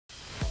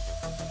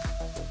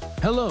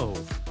Hello!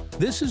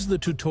 This is the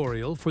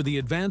tutorial for the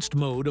advanced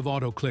mode of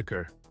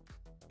AutoClicker.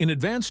 In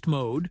advanced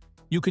mode,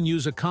 you can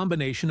use a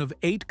combination of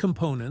 8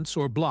 components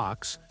or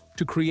blocks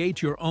to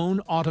create your own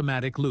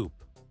automatic loop.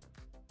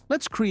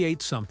 Let's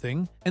create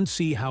something and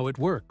see how it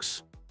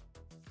works.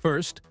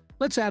 First,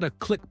 let's add a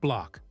click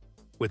block.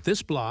 With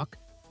this block,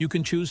 you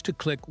can choose to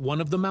click one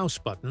of the mouse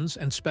buttons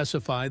and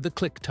specify the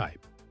click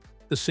type.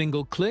 The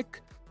single click,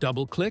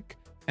 double click,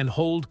 and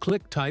hold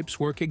click types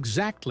work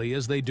exactly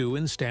as they do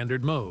in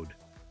standard mode.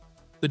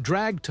 The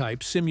drag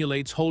type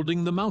simulates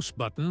holding the mouse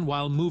button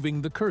while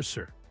moving the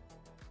cursor.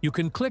 You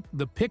can click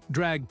the Pick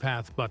Drag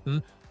Path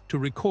button to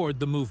record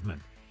the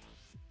movement.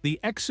 The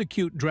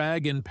Execute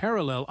Drag in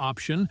Parallel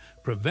option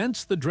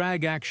prevents the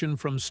drag action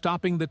from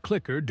stopping the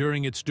clicker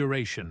during its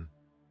duration,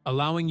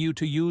 allowing you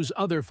to use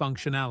other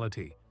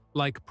functionality,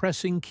 like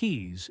pressing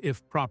keys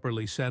if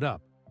properly set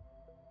up.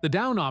 The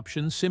Down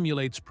option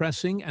simulates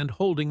pressing and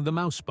holding the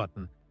mouse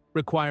button,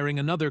 requiring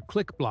another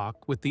click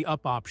block with the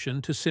Up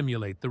option to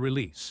simulate the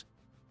release.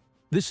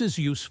 This is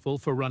useful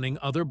for running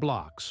other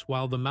blocks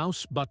while the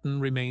mouse button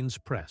remains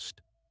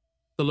pressed.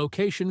 The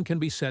location can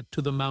be set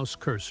to the mouse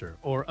cursor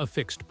or a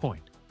fixed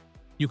point.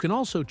 You can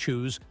also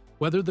choose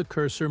whether the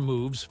cursor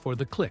moves for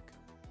the click.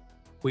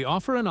 We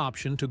offer an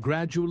option to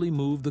gradually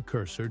move the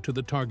cursor to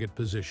the target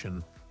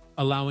position,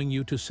 allowing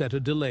you to set a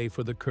delay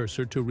for the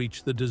cursor to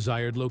reach the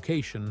desired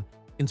location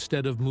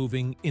instead of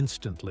moving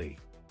instantly.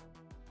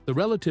 The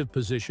relative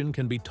position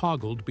can be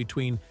toggled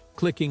between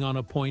clicking on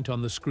a point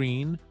on the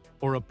screen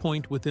or a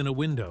point within a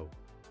window.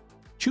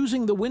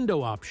 Choosing the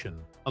window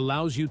option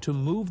allows you to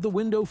move the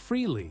window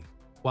freely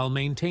while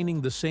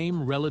maintaining the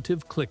same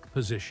relative click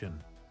position.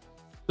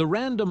 The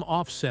random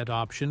offset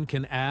option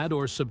can add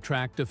or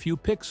subtract a few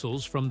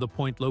pixels from the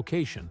point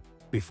location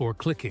before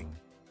clicking,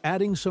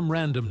 adding some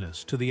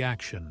randomness to the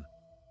action.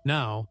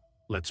 Now,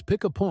 let's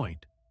pick a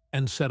point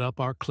and set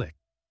up our click.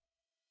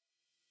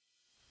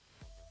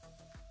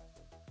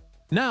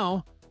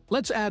 Now,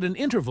 let's add an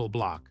interval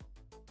block.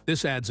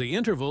 This adds an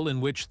interval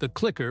in which the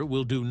clicker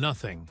will do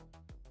nothing.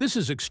 This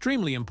is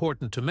extremely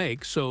important to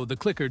make so the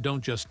clicker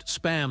don't just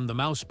spam the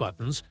mouse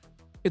buttons.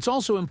 It's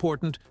also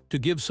important to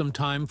give some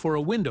time for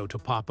a window to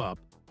pop up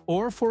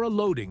or for a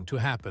loading to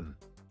happen.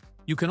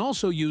 You can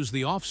also use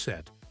the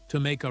offset to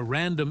make a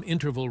random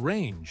interval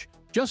range,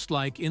 just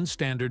like in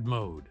standard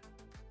mode.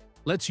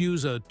 Let's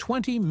use a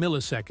 20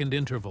 millisecond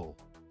interval.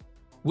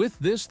 With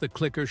this, the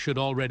clicker should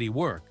already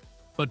work,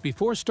 but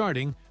before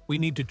starting, we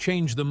need to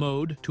change the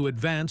mode to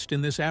advanced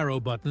in this arrow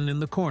button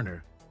in the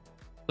corner.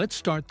 Let's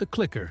start the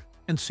clicker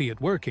and see it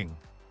working.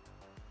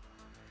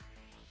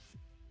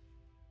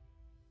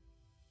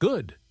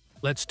 Good.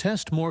 Let's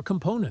test more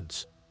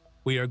components.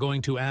 We are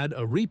going to add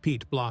a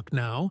repeat block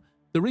now.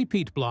 The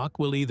repeat block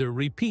will either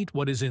repeat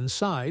what is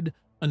inside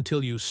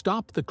until you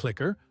stop the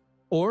clicker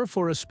or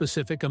for a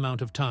specific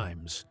amount of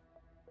times.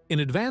 In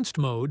advanced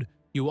mode,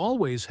 you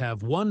always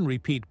have one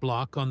repeat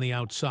block on the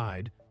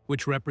outside,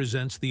 which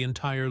represents the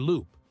entire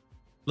loop.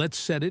 Let's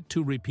set it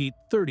to repeat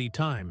 30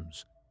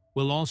 times.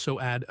 We'll also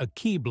add a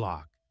key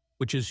block,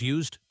 which is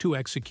used to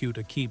execute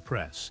a key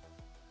press.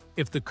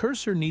 If the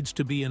cursor needs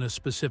to be in a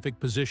specific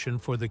position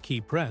for the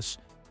key press,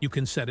 you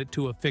can set it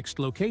to a fixed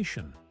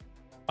location.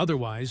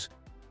 Otherwise,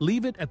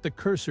 leave it at the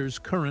cursor's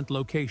current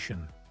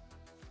location.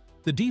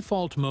 The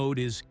default mode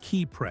is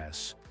key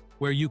press,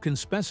 where you can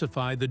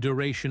specify the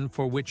duration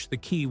for which the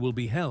key will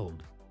be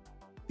held.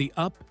 The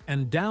up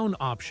and down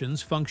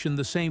options function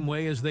the same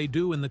way as they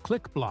do in the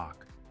click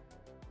block.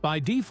 By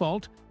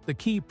default, the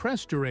key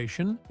press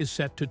duration is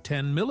set to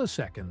 10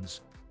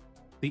 milliseconds.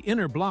 The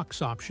inner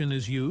blocks option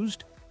is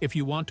used if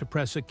you want to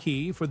press a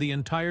key for the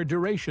entire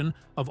duration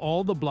of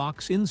all the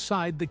blocks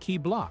inside the key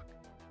block.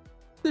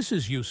 This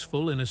is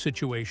useful in a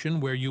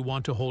situation where you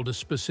want to hold a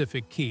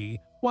specific key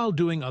while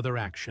doing other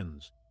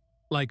actions,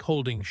 like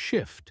holding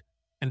Shift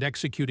and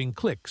executing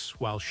clicks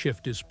while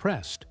Shift is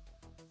pressed.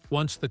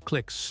 Once the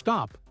clicks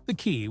stop, the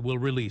key will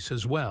release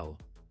as well.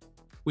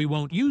 We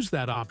won't use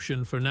that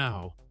option for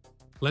now.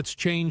 Let's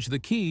change the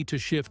key to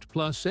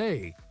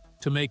Shift+A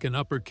to make an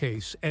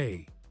uppercase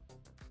A.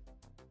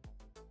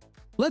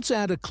 Let's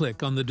add a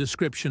click on the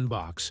description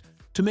box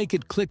to make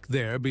it click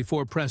there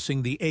before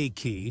pressing the A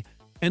key,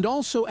 and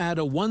also add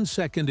a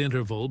 1-second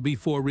interval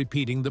before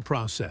repeating the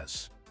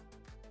process.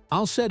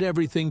 I'll set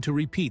everything to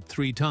repeat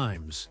 3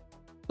 times.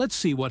 Let's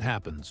see what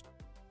happens.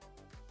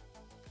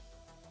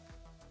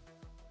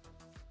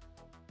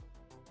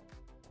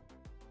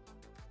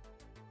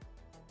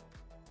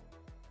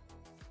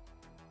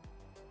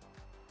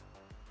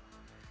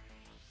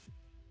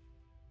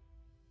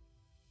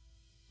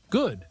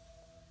 Good.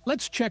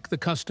 Let's check the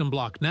custom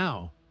block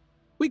now.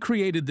 We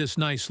created this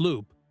nice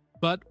loop,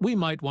 but we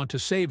might want to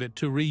save it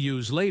to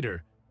reuse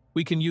later.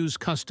 We can use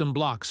custom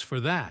blocks for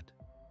that.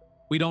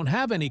 We don't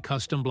have any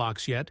custom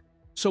blocks yet,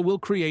 so we'll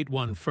create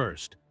one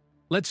first.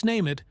 Let's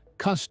name it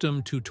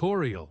Custom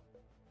Tutorial.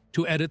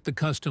 To edit the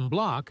custom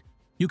block,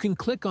 you can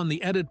click on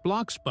the Edit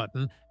Blocks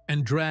button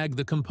and drag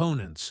the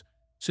components.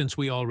 Since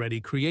we already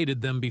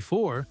created them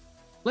before,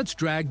 let's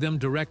drag them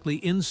directly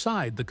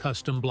inside the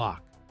custom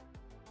block.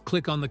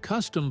 click on the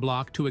custom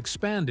block to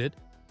expand it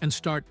and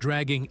start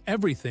dragging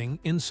everything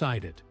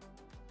inside it.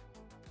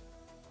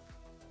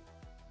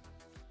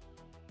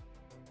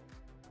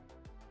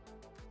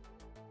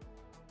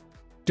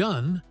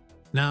 Done!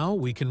 Now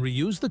we can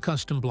reuse the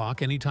custom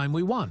block anytime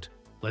we want.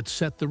 Let's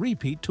set the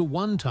repeat to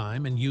 1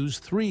 time and use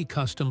 3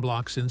 custom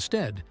blocks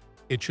instead.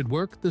 It should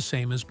work the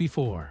same as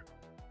before.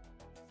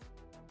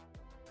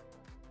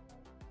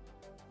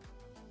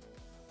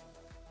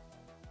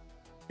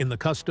 In the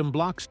Custom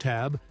Blocks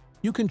tab,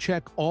 you can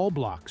check all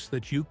blocks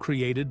that you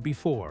created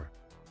before.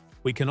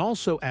 We can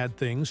also add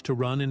things to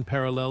run in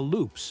parallel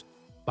loops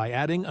by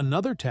adding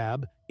another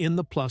tab in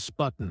the plus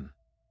button.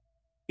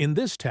 In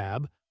this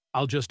tab,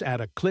 I'll just add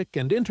a click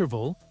and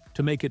interval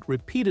to make it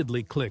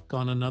repeatedly click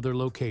on another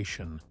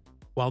location,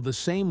 while the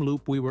same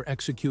loop we were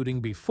executing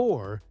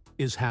before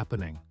is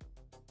happening.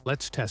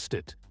 Let's test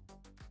it.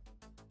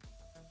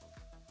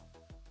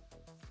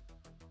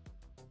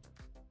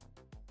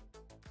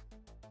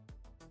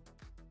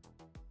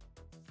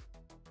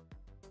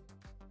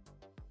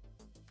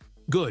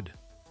 Good.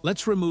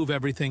 Let's remove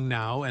everything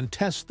now and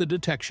test the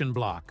detection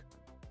block.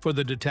 For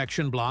the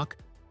detection block,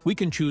 we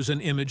can choose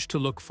an image to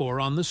look for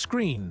on the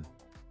screen.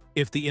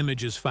 If the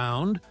image is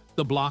found,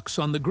 the blocks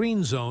on the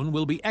green zone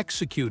will be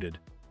executed.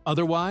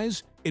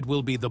 Otherwise, it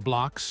will be the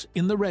blocks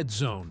in the red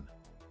zone.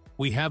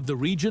 We have the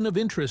region of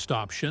interest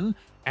option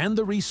and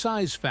the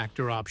resize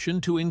factor option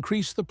to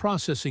increase the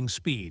processing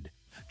speed,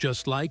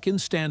 just like in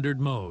standard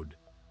mode.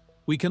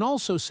 We can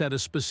also set a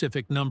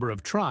specific number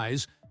of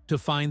tries to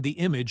find the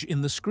image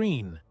in the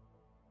screen.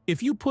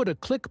 If you put a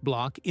click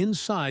block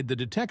inside the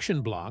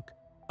detection block,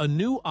 a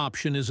new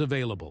option is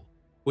available,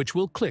 which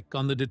will click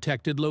on the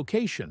detected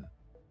location.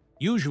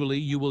 Usually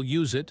you will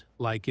use it,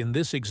 like in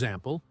this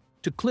example,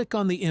 to click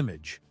on the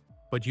image,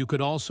 but you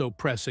could also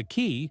press a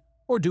key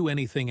or do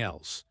anything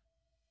else.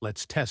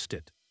 Let's test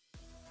it.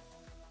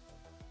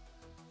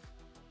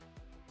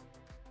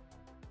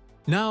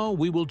 Now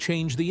we will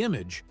change the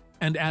image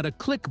and add a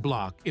click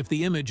block if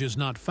the image is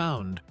not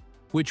found,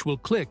 which will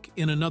click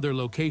in another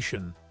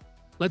location.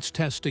 Let's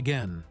test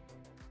again.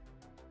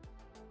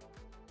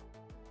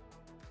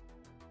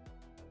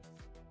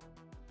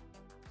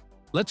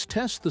 Let's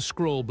test the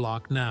scroll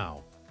block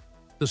now.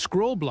 The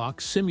scroll block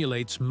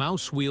simulates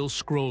mouse wheel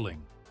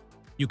scrolling.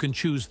 You can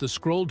choose the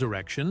scroll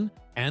direction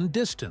and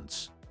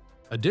distance.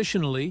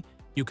 Additionally,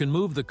 you can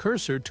move the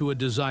cursor to a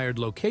desired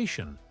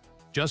location,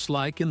 just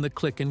like in the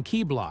click and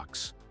key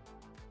blocks.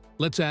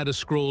 Let's add a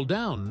scroll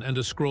down and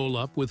a scroll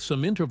up with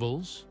some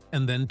intervals,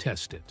 and then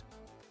test it.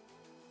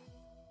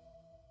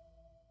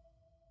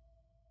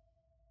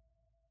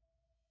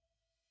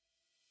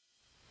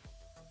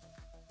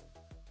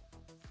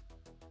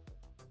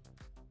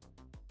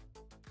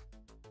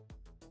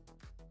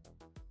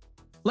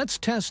 Let's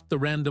test the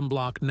random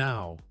block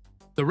now.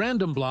 The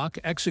random block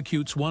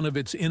executes one of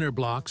its inner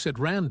blocks at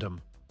random.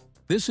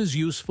 This is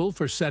useful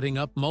for setting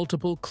up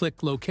multiple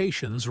click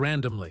locations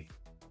randomly.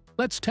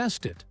 Let's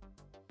test it.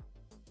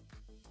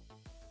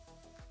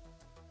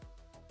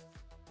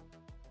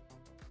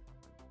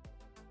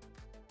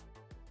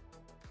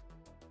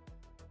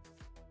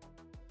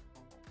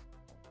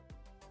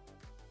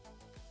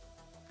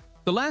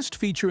 The last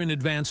feature in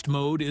advanced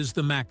mode is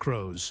the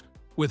macros.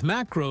 With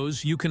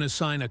macros, you can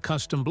assign a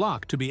custom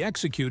block to be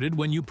executed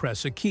when you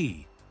press a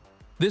key.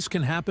 This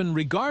can happen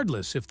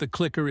regardless if the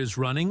clicker is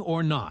running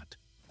or not.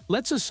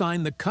 Let's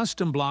assign the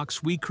custom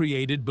blocks we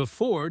created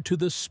before to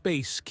the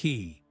space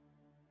key.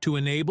 To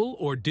enable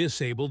or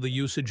disable the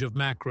usage of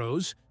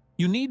macros,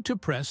 you need to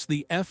press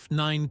the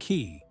F9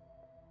 key.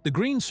 The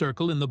green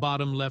circle in the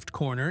bottom left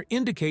corner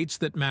indicates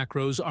that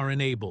macros are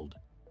enabled.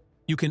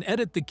 You can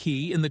edit the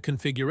key in the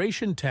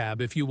Configuration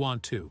tab if you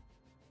want to.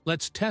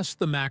 Let's test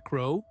the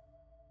macro.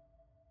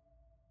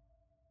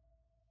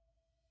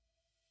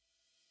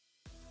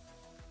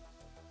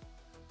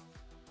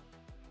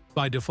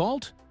 By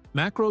default,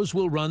 macros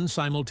will run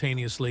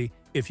simultaneously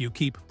if you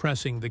keep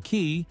pressing the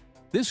key.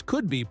 This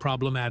could be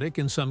problematic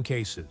in some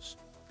cases.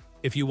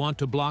 If you want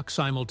to block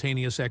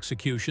simultaneous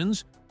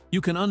executions,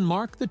 you can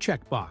unmark the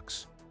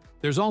checkbox.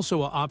 There's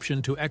also an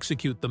option to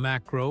execute the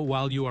macro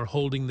while you are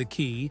holding the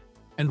key,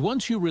 and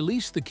once you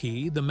release the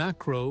key, the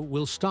macro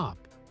will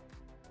stop.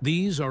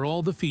 These are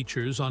all the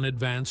features on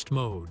advanced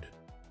mode.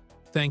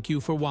 Thank you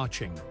for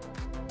watching.